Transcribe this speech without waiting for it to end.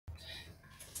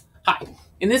Hi.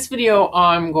 In this video,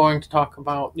 I'm going to talk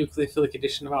about nucleophilic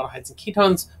addition of aldehydes and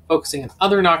ketones, focusing on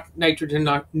other nitrogen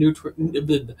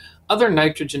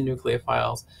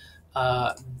nucleophiles.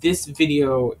 This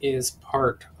video is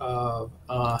part of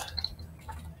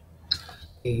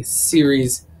a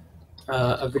series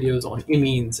of videos on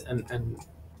imines, and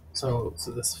so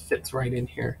this fits right in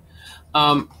here.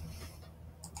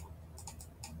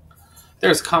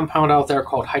 There's a compound out there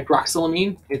called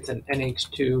hydroxylamine. It's an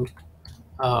NH2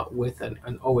 with an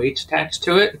OH attached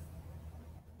to it.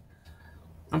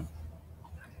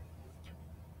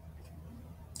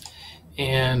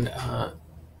 And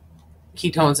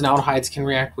ketones and aldehydes can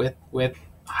react with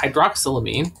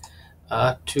hydroxylamine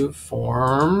to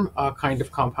form a kind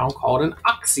of compound called an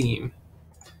oxime.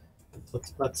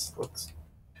 Let's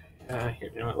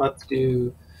here, let's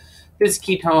do this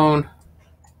ketone.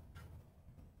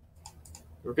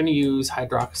 We're going to use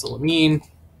hydroxylamine.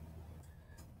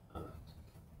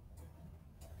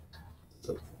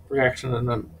 Reaction in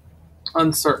an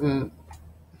uncertain.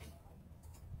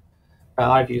 Well,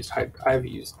 I've used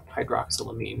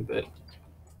hydroxylamine, but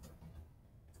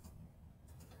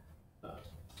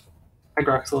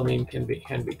hydroxylamine can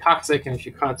be toxic, and if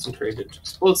you concentrate it, it's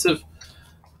explosive.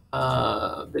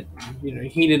 But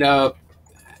heat it up,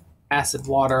 acid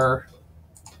water,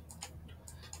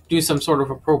 do some sort of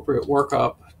appropriate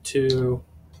workup to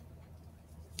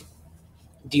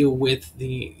deal with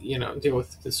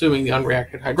consuming the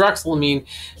unreacted hydroxylamine,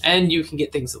 and you can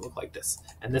get things that look like this.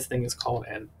 And this thing is called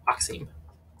an oxime.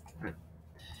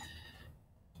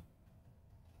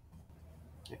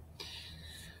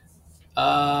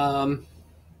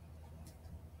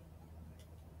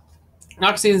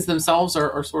 Oximes themselves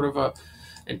are sort of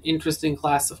an interesting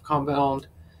class of compound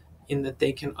in that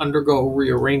they can undergo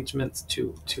rearrangements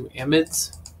to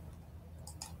amides.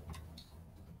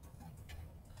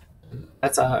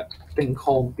 That's a thing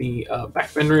called the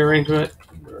Beckmann rearrangement.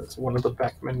 It's one of the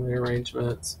Beckmann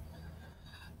rearrangements.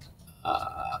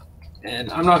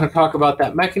 And I'm not going to talk about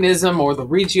that mechanism or the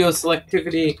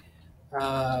regioselectivity,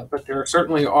 but there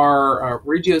certainly are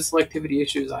regioselectivity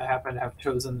issues. I happen to have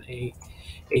chosen a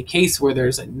case where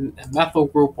there's a methyl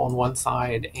group on one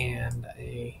side and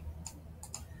a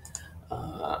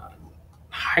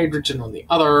hydrogen on the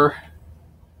other.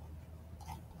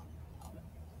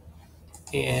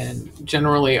 And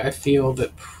generally, I feel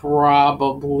that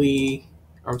probably,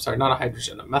 or I'm sorry, not a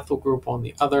hydrogen, a methyl group on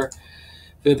the other.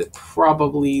 I feel that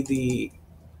probably the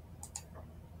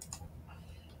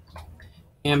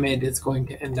amide is going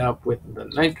to end up with the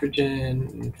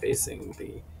nitrogen facing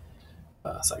the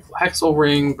cyclohexyl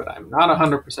ring, but I'm not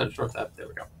 100% sure of that. There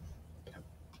we go.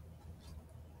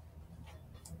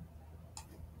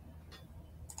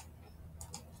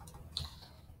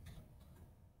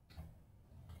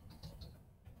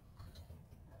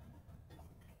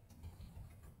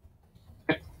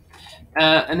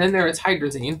 And then there is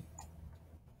hydrazine.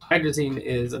 Hydrazine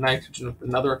is a nitrogen with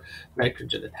another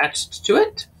nitrogen attached to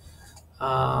it.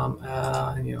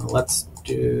 Let's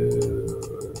do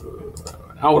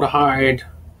an aldehyde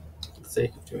for the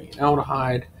sake of doing an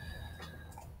aldehyde.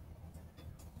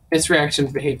 This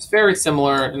reaction behaves very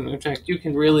similar, and in fact, you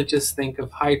can really just think of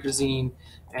hydrazine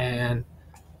and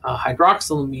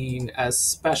hydroxylamine as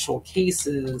special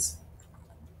cases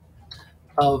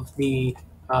of the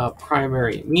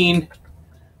primary amine.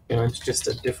 It's just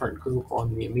a different group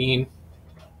on the amine.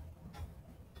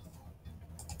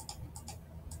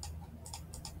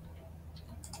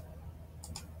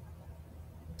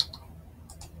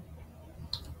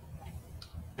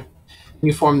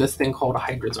 You form this thing called a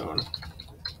hydrazone.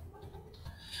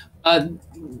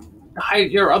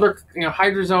 Your other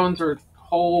hydrazones are a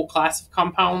whole class of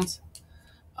compounds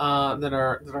that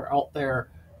are out there.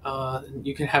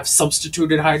 You can have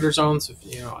substituted hydrazones,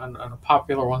 and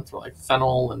popular ones were like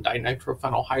phenyl and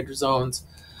dinitrophenyl hydrazones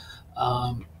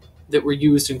that were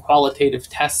used in qualitative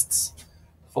tests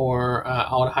for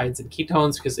aldehydes and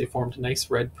ketones because they formed nice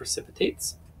red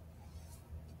precipitates.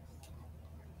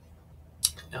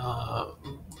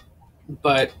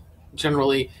 But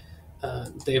generally,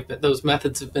 those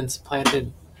methods have been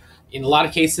supplanted in a lot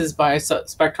of cases by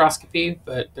spectroscopy,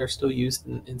 but they're still used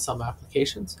in some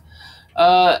applications.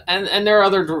 And there are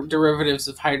other derivatives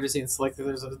of hydrazine. Like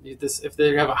if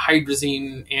they have a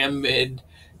hydrazine amide,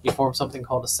 you form something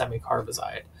called a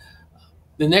semicarbazide.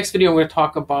 The next video, I'm going to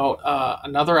talk about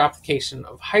another application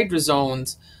of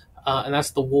hydrazones, and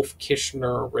that's the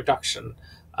Wolff-Kishner reduction.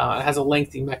 It has a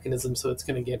lengthy mechanism, so it's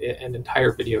going to get an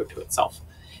entire video to itself.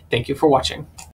 Thank you for watching.